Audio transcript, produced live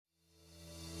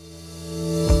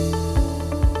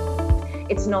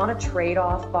It's not a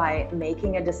trade-off by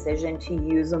making a decision to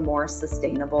use a more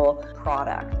sustainable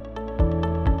product.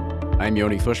 I'm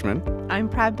Yoni Fushman. I'm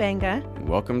Prab Banga. And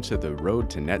welcome to the Road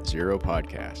to Net Zero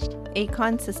podcast.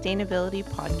 Acon Sustainability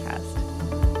Podcast.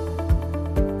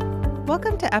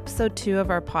 Welcome to episode 2 of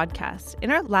our podcast.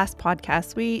 In our last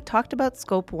podcast, we talked about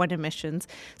Scope 1 emissions,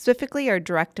 specifically our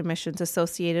direct emissions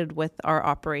associated with our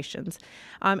operations.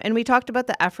 And we talked about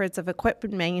the efforts of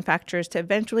equipment manufacturers to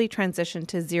eventually transition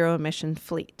to zero-emission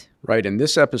fleet. Right. In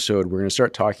this episode, we're going to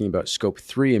start talking about Scope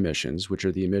 3 emissions, which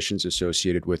are the emissions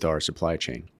associated with our supply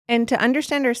chain. And to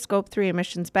understand our Scope 3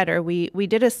 emissions better, we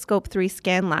did a Scope 3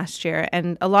 scan last year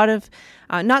and a lot of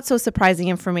not so surprising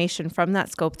information from that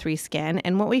Scope 3 scan.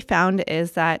 And what we found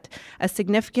is that a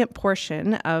significant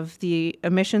portion of the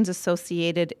emissions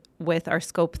associated with our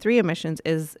Scope 3 emissions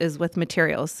is with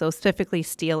materials, so specifically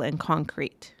steel and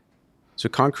concrete. So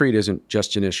concrete isn't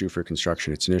just an issue for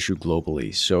construction, it's an issue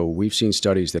globally. So we've seen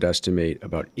studies that estimate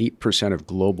about 8% of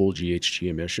global GHG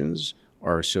emissions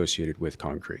are associated with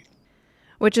concrete,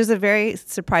 which is a very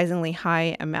surprisingly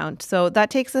high amount. So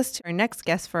that takes us to our next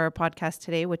guest for our podcast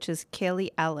today, which is Cailee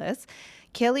Ellis.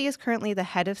 Cailee is currently the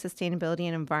head of sustainability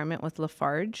and environment with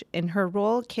Lafarge. In her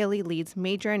role, Cailee leads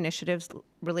major initiatives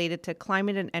related to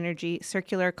climate and energy,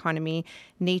 circular economy,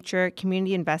 nature,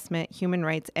 community investment, human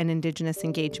rights, and Indigenous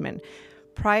engagement.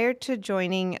 Prior to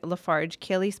joining Lafarge,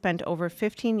 Cailee spent over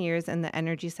 15 years in the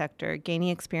energy sector, gaining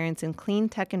experience in clean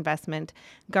tech investment,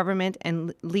 government,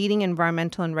 and leading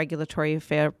environmental and regulatory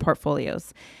affair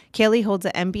portfolios. Cailee holds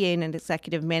an MBA in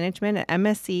executive management, an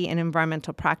MSc in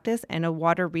environmental practice, and a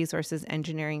water resources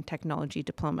engineering technology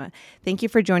diploma. Thank you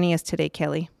for joining us today,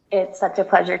 Cailee. It's such a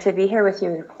pleasure to be here with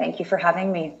you. Thank you for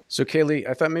having me. So Cailee,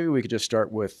 I thought maybe we could just start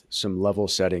with some level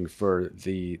setting for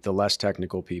the less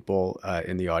technical people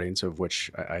in the audience, of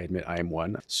which I admit I am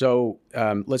one. So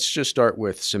let's just start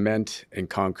with cement and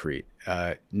concrete.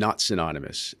 Not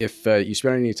synonymous. If you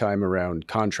spend any time around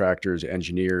contractors,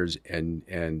 engineers, and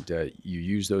you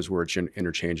use those words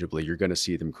interchangeably, you're going to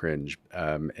see them cringe.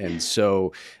 And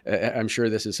so I'm sure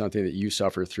this is something that you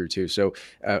suffer through too. So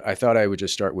I thought I would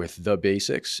just start with the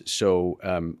basics. So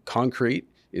concrete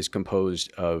is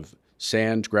composed of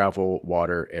sand, gravel,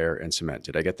 water, air, and cement.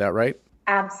 Did I get that right?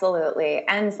 Absolutely.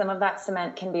 And some of that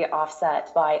cement can be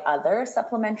offset by other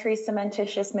supplementary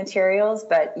cementitious materials,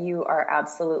 but you are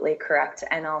absolutely correct.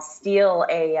 And I'll steal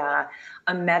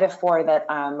a metaphor that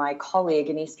my colleague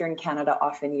in Eastern Canada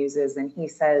often uses, and he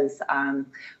says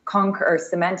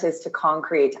cement is to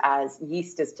concrete as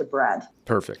yeast is to bread.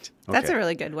 Perfect. Okay. That's a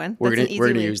really good one. We're going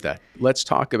to use that. Let's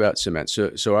talk about cement.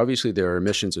 So obviously there are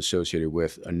emissions associated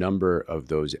with a number of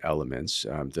those elements,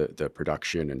 the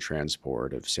production and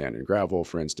transport of sand and gravel,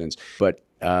 for instance. But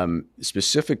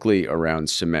specifically around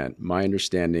cement, my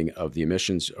understanding of the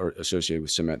emissions associated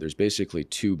with cement, there's basically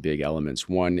two big elements.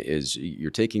 One is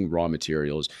you're taking raw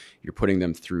materials, you're putting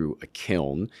them through a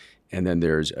kiln, and then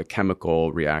there's a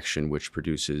chemical reaction which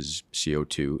produces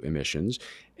CO2 emissions.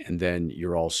 And then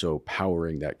you're also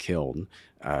powering that kiln,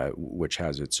 which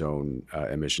has its own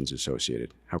emissions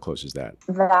associated. How close is that?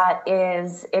 That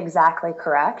is exactly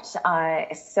correct.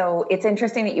 So it's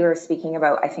interesting that you were speaking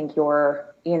about, I think you're,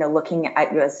 looking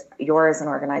at yours as an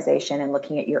organization and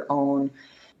looking at your own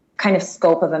kind of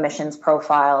scope of emissions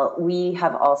profile. We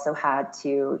have also had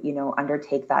to,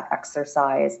 undertake that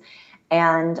exercise.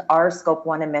 And our Scope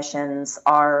 1 emissions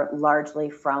are largely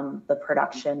from the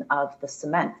production of the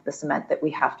cement that we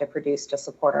have to produce to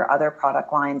support our other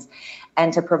product lines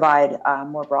and to provide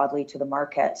more broadly to the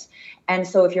market. And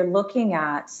so if you're looking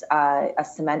at a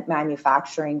cement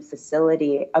manufacturing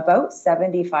facility, about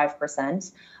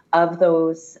 75% of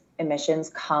those emissions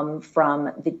come from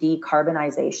the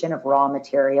decarbonization of raw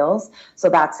materials. So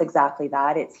that's exactly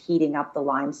that. It's heating up the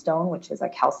limestone, which is a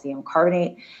calcium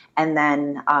carbonate, and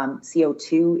then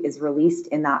CO2 is released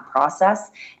in that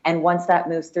process. And once that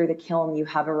moves through the kiln, you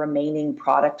have a remaining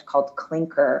product called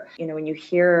clinker. When you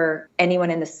hear anyone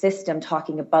in the system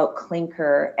talking about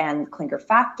clinker and clinker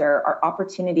factor, our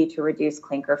opportunity to reduce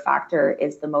clinker factor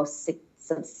is the most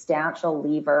substantial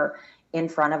lever in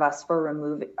front of us for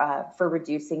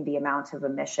reducing the amount of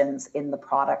emissions in the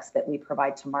products that we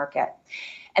provide to market.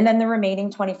 And then the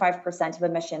remaining 25% of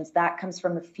emissions, that comes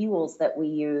from the fuels that we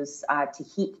use to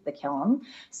heat the kiln.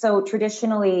 So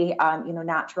traditionally,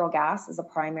 natural gas is a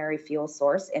primary fuel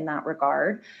source in that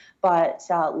regard. But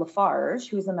Lafarge,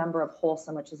 who's a member of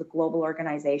Wholesome, which is a global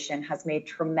organization, has made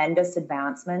tremendous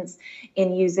advancements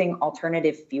in using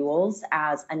alternative fuels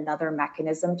as another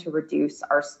mechanism to reduce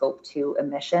our Scope 2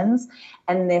 emissions.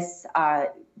 And this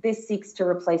this seeks to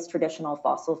replace traditional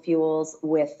fossil fuels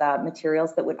with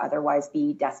materials that would otherwise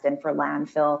be destined for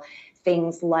landfill.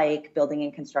 Things like building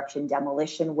and construction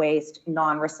demolition waste,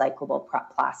 non-recyclable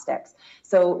plastics.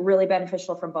 So really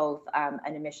beneficial from both an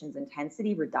emissions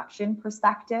intensity reduction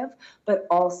perspective, but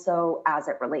also as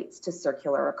it relates to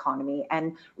circular economy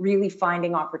and really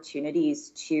finding opportunities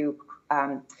to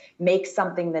make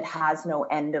something that has no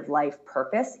end of life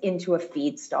purpose into a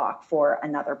feedstock for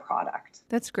another product.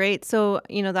 That's great. So,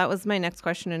 that was my next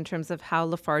question in terms of how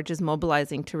Lafarge is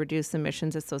mobilizing to reduce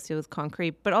emissions associated with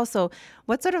concrete, but also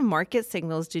what sort of market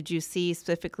signals did you see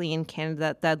specifically in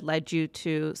Canada that led you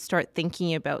to start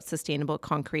thinking about sustainable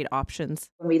concrete options?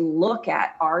 When we look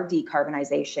at our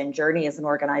decarbonization journey as an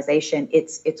organization,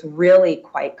 it's really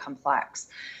quite complex.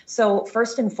 So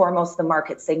first and foremost, the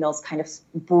market signals kind of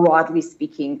broadly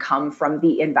speaking come from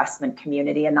the investment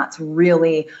community, and that's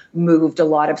really moved a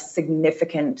lot of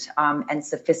significant and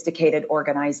sophisticated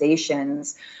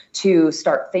organizations to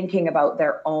start thinking about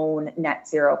their own net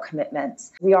zero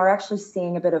commitments. We are actually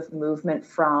seeing a bit of movement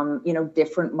from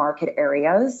different market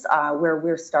areas where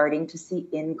we're starting to see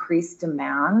increased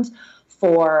demand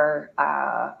for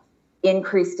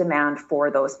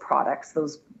those products,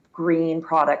 those green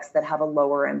products that have a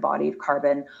lower embodied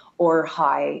carbon or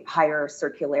higher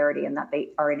circularity, and that they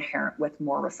are inherent with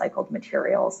more recycled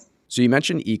materials. So you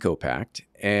mentioned EcoPact,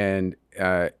 and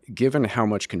given how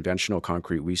much conventional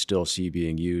concrete we still see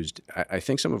being used, I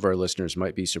think some of our listeners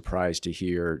might be surprised to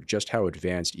hear just how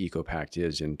advanced EcoPact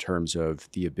is in terms of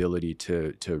the ability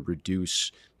to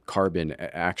reduce carbon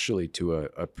actually to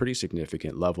a pretty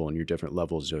significant level in your different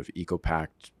levels of EcoPact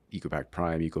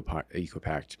Prime,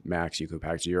 EcoPact Max,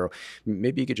 EcoPact Zero.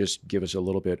 Maybe you could just give us a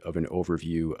little bit of an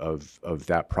overview of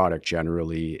that product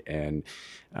generally, and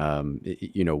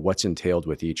what's entailed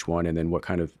with each one, and then what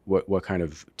kind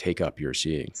of take up you're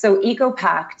seeing. So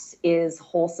EcoPact is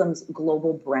Wholesome's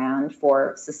global brand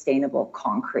for sustainable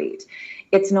concrete.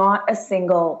 It's not a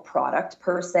single product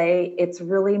per se. It's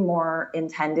really more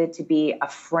intended to be a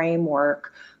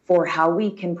framework for how we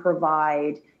can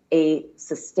provide a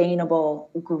sustainable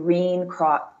green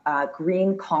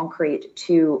concrete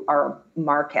to our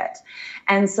market.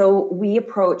 And so we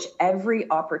approach every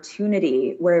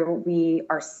opportunity where we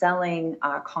are selling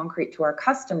concrete to our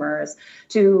customers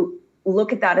to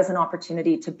look at that as an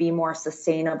opportunity to be more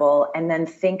sustainable, and then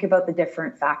think about the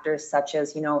different factors such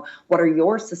as, what are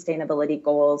your sustainability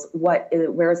goals?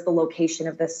 Where is the location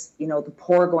of this, the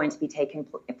pour going to be taking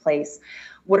place?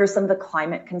 What are some of the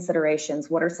climate considerations?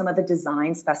 What are some of the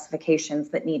design specifications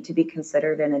that need to be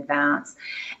considered in advance?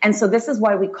 And so this is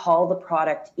why we call the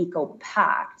product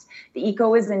EcoPact. The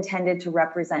eco is intended to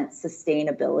represent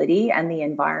sustainability and the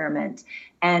environment.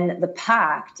 And the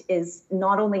pact is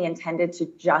not only intended to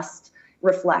just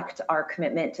reflect our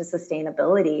commitment to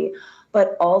sustainability,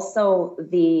 but also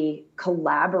the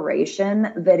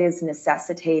collaboration that is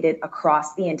necessitated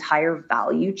across the entire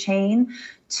value chain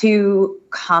to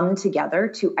come together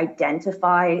to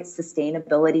identify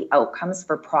sustainability outcomes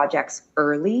for projects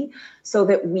early, so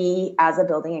that we, as a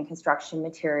building and construction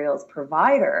materials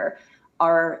provider,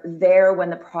 are there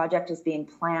when the project is being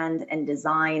planned and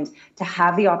designed to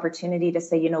have the opportunity to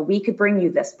say, we could bring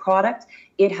you this product.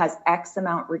 It has X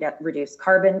amount reduced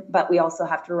carbon, but we also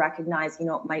have to recognize, it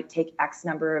might take X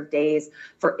number of days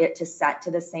for it to set to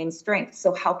the same strength.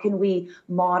 So how can we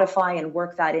modify and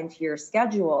work that into your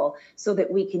schedule so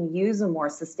that we can use a more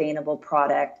sustainable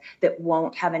product that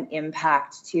won't have an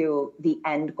impact to the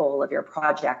end goal of your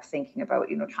project, thinking about,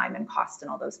 time and cost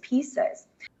and all those pieces.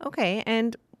 Okay.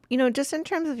 And just in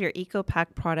terms of your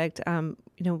EcoPact product,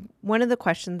 one of the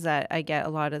questions that I get a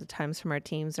lot of the times from our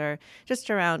teams are just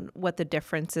around what the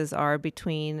differences are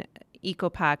between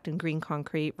EcoPact and green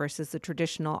concrete versus the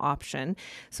traditional option.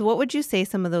 So what would you say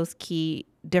some of those key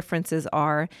differences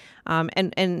are?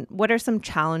 And what are some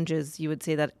challenges you would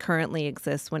say that currently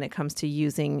exist when it comes to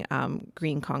using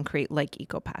green concrete like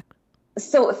EcoPact?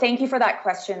 So thank you for that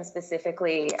question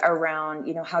specifically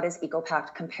around, how does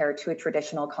EcoPact compare to a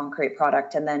traditional concrete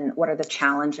product? And then what are the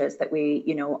challenges that we,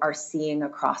 are seeing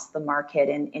across the market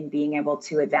in being able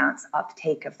to advance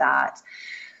uptake of that?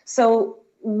 So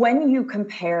when you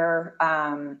compare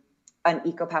an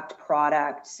EcoPact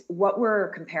product, what we're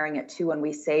comparing it to when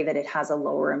we say that it has a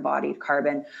lower embodied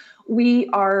carbon, We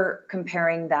are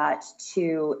comparing that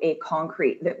to a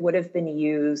concrete that would have been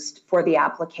used for the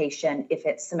application if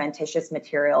its cementitious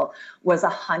material was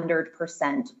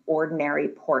 100% ordinary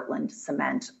Portland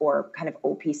cement, or kind of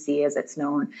OPC as it's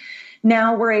known.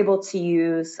 Now we're able to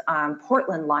use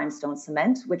Portland limestone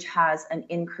cement, which has an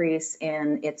increase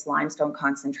in its limestone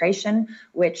concentration,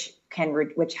 which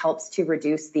helps to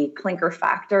reduce the clinker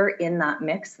factor in that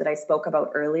mix that I spoke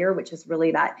about earlier, which is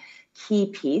really that key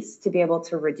piece to be able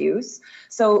to reduce.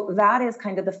 So that is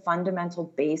kind of the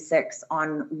fundamental basics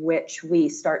on which we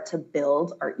start to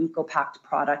build our EcoPact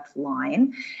product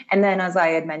line. And then, as I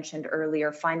had mentioned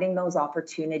earlier, finding those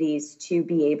opportunities to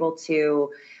be able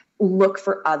to look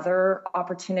for other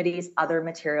opportunities, other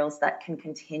materials that can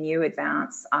continue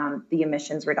advance the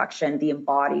emissions reduction, the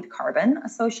embodied carbon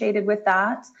associated with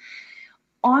that.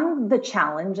 On the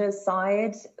challenges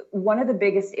side, one of the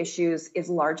biggest issues is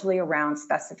largely around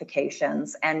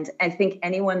specifications. And I think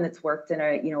anyone that's worked in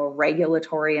a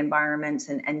regulatory environment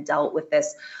and dealt with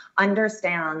this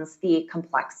understands the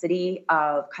complexity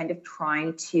of kind of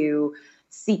trying to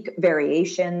seek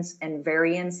variations and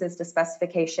variances to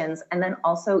specifications, and then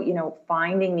also,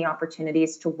 finding the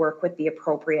opportunities to work with the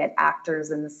appropriate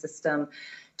actors in the system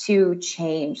to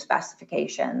change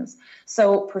specifications.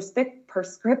 So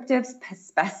prescriptive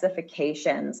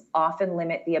specifications often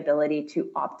limit the ability to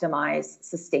optimize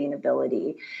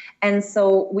sustainability. And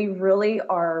so we really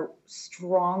are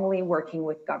strongly working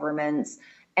with governments,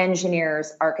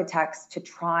 engineers, architects to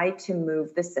try to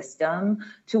move the system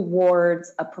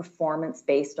towards a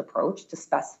performance-based approach to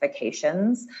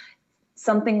specifications.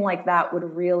 Something like that would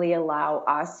really allow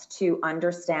us to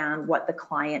understand what the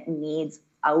client needs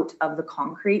out of the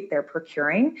concrete they're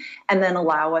procuring, and then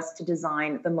allow us to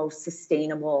design the most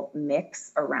sustainable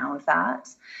mix around that.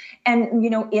 And,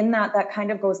 in that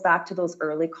kind of goes back to those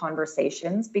early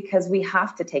conversations, because we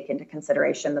have to take into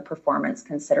consideration the performance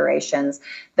considerations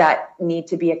that need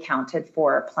to be accounted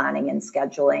for planning and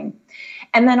scheduling.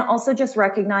 And then also just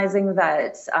recognizing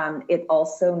that it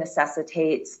also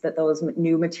necessitates that those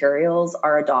new materials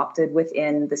are adopted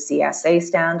within the CSA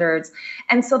standards.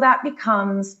 And so that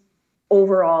becomes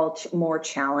overall more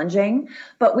challenging,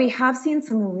 but we have seen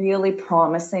some really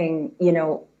promising,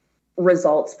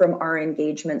 results from our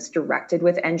engagements directed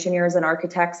with engineers and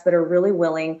architects that are really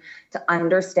willing to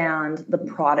understand the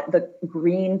product, the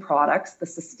green products, the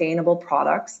sustainable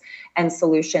products and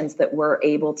solutions that we're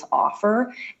able to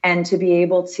offer, and to be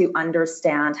able to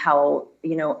understand how,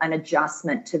 an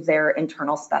adjustment to their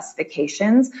internal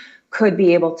specifications could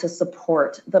be able to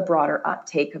support the broader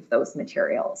uptake of those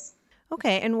materials.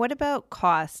 Okay, and what about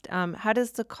cost? How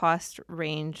does the cost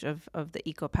range of the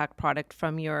EcoPact product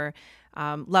from your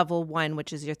level 1,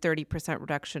 which is your 30%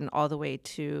 reduction, all the way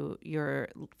to your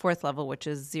 4th level, which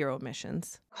is zero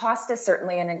emissions? Cost is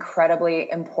certainly an incredibly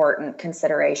important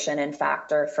consideration and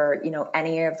factor for,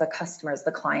 any of the customers,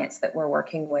 the clients that we're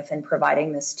working with and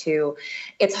providing this to.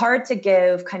 It's hard to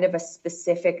give kind of a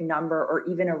specific number or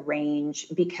even a range,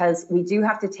 because we do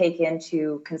have to take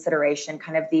into consideration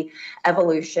kind of the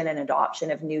evolution and adoption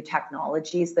of new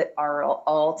technologies that are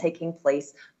all taking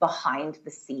place behind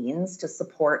the scenes to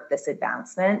support this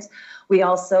advancement. We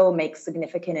also make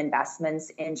significant investments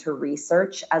into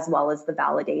research, as well as the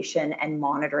validation and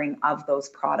monitoring of those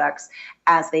products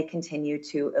as they continue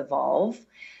to evolve.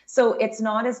 So it's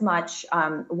not as much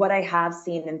what I have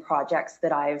seen in projects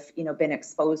that I've been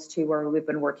exposed to, where we've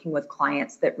been working with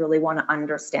clients that really want to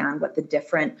understand what the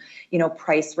different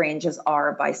price ranges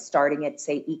are by starting at,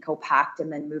 say, EcoPact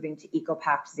and then moving to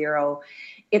EcoPact Zero.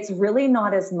 It's really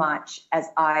not as much as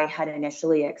I had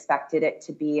initially expected it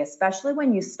to be, especially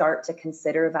when you start to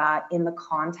consider that in the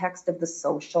context of the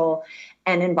social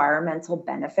and environmental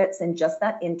benefits and just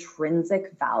that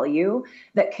intrinsic value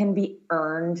that can be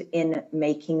earned in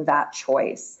making that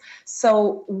choice.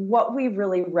 So what we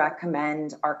really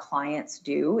recommend our clients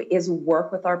do is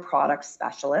work with our product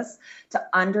specialists to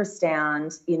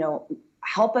understand,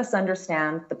 help us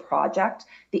understand the project,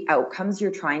 the outcomes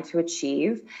you're trying to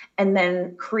achieve, and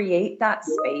then create that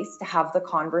space to have the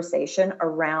conversation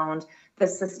around the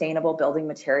sustainable building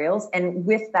materials. And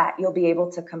with that, you'll be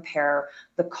able to compare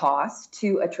the cost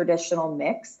to a traditional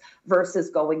mix versus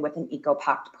going with an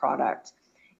EcoPact product.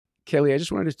 Cailee, I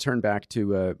just wanted to turn back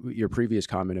to your previous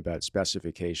comment about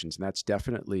specifications, and that's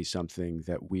definitely something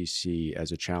that we see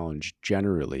as a challenge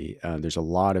generally. There's a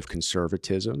lot of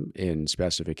conservatism in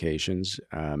specifications,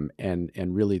 and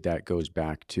really that goes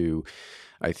back to,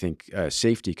 I think,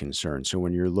 safety concerns. So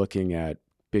when you're looking at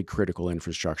big critical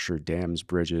infrastructure, dams,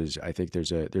 bridges. I think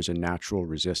there's a natural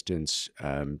resistance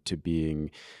to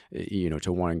being,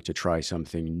 to wanting to try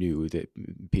something new. That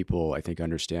people, I think,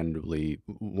 understandably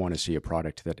want to see a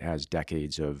product that has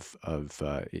decades of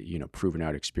proven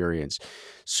out experience.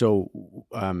 So.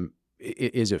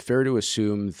 Is it fair to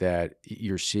assume that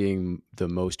you're seeing the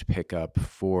most pickup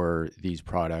for these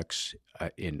products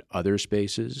in other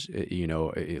spaces?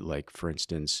 Like, for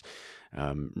instance,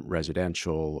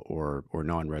 residential or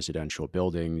non-residential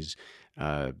buildings,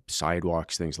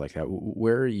 sidewalks, things like that.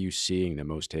 Where are you seeing the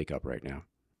most take up right now?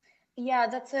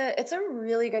 Yeah, it's a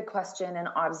really good question and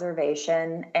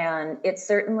observation, and it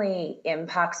certainly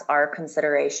impacts our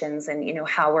considerations and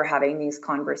how we're having these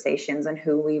conversations and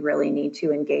who we really need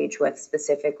to engage with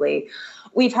specifically.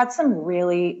 We've had some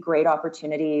really great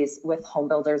opportunities with home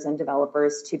builders and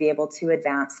developers to be able to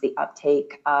advance the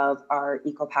uptake of our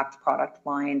EcoPact product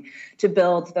line, to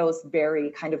build those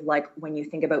very kind of, like, when you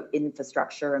think about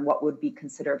infrastructure and what would be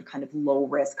considered kind of low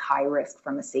risk, high risk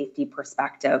from a safety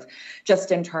perspective,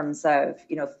 just in terms of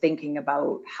thinking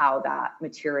about how that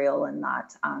material and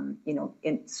that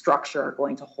in structure are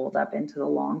going to hold up into the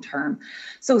long term.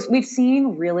 So we've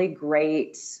seen really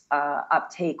great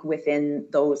uptake within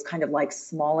those kind of like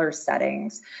smaller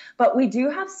settings, but we do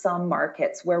have some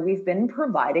markets where we've been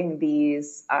providing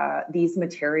these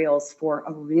materials for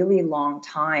a really long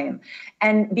time,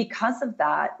 and because of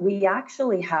that, we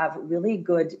actually have really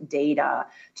good data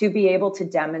to be able to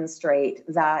demonstrate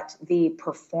that the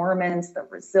performance, the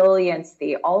resilience,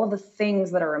 all of the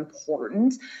things that are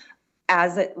important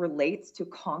as it relates to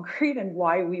concrete and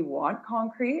why we want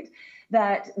concrete,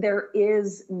 that there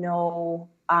is no,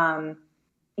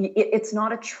 it's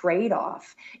not a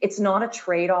trade-off. It's not a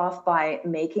trade-off by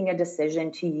making a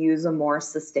decision to use a more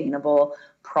sustainable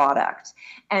product.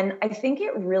 And I think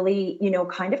it really,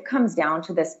 kind of comes down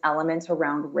to this element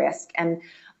around risk and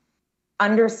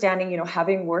understanding,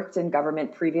 having worked in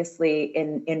government previously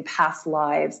in past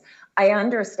lives, I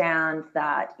understand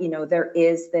that, there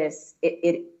is this,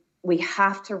 we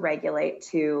have to regulate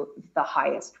to the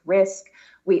highest risk.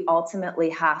 We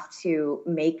ultimately have to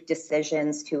make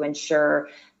decisions to ensure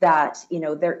that,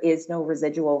 there is no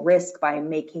residual risk by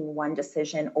making one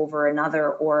decision over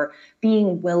another, or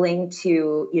being willing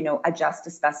to, adjust a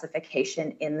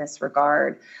specification in this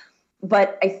regard.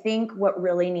 But I think what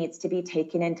really needs to be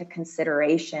taken into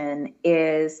consideration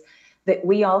is that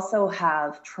we also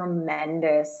have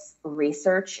tremendous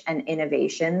research and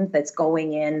innovation that's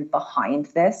going in behind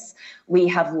this. We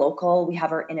have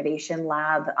our innovation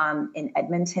lab in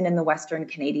Edmonton in the Western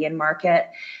Canadian market.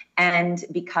 And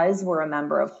because we're a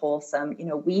member of Wholesome,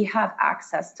 we have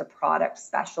access to product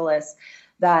specialists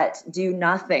that do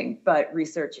nothing but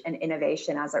research and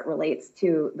innovation as it relates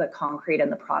to the concrete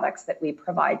and the products that we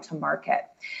provide to market.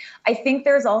 I think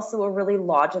there's also a really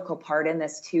logical part in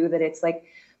this too, that it's like,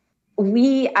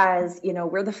 we as,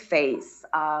 we're the face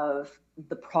of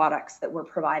the products that we're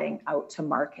providing out to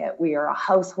market. We are a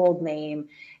household name,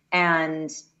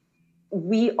 and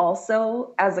we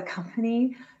also, as a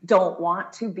company, don't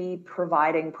want to be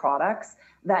providing products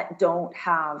that don't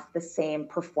have the same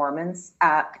performance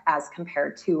as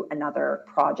compared to another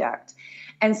project.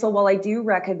 And so while I do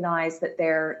recognize that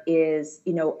there is,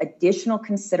 additional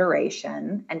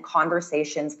consideration and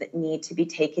conversations that need to be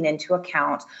taken into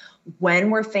account when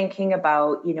we're thinking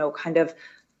about, kind of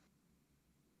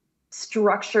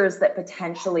structures that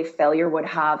potentially failure would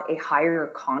have a higher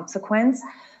consequence,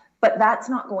 but that's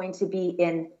not going to be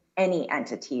in any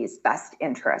entity's best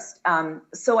interest.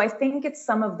 So I think it's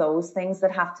some of those things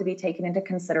that have to be taken into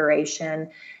consideration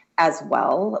as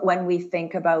well when we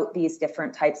think about these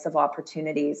different types of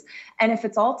opportunities. And if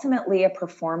it's ultimately a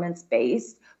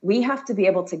performance-based, we have to be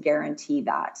able to guarantee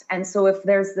that. And so if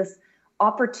there's this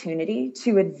opportunity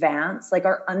to advance, like,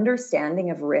 our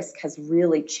understanding of risk has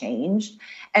really changed.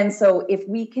 And so if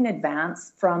we can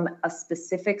advance from a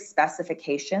specific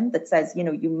specification that says,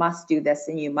 you must do this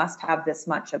and you must have this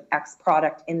much of X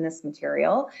product in this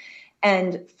material,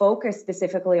 and focus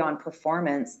specifically on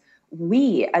performance,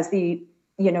 we as the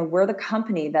we're the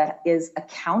company that is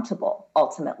accountable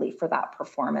ultimately for that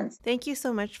performance. Thank you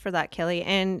so much for that, Cailee.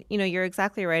 And, you're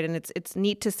exactly right. And it's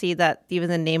neat to see that even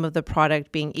the name of the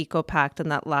product being EcoPact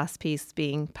and that last piece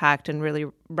being packed and really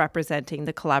representing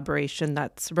the collaboration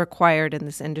that's required in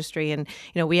this industry. And,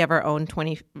 we have our own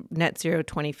net zero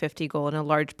 2050 goal. And a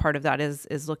large part of that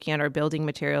is looking at our building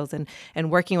materials and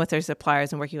working with our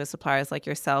suppliers and working with suppliers like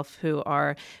yourself who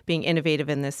are being innovative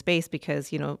in this space,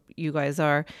 because, you guys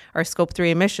are Scope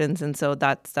 3 emissions. And so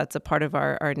that's a part of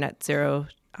our net zero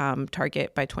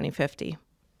target by 2050.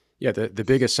 Yeah, the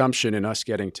big assumption in us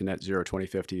getting to net zero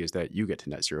 2050 is that you get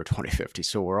to net zero 2050.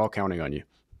 So we're all counting on you.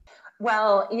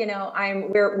 Well,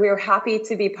 we're happy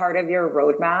to be part of your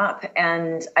roadmap,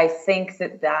 and I think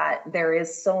that there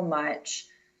is so much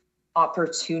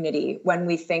opportunity when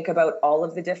we think about all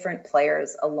of the different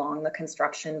players along the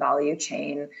construction value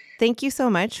chain. Thank you so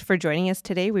much for joining us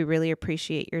today. We really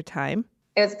appreciate your time.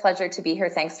 It was a pleasure to be here.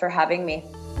 Thanks for having me.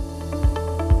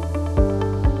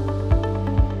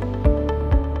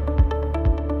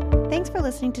 Thanks for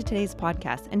listening to today's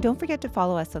podcast, and don't forget to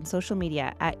follow us on social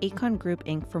media at Aecon Group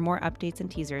Inc. for more updates and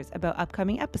teasers about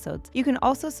upcoming episodes. You can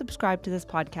also subscribe to this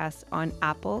podcast on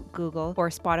Apple, Google, or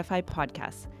Spotify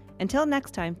podcasts. Until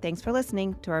next time, thanks for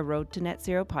listening to our Road to Net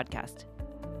Zero podcast.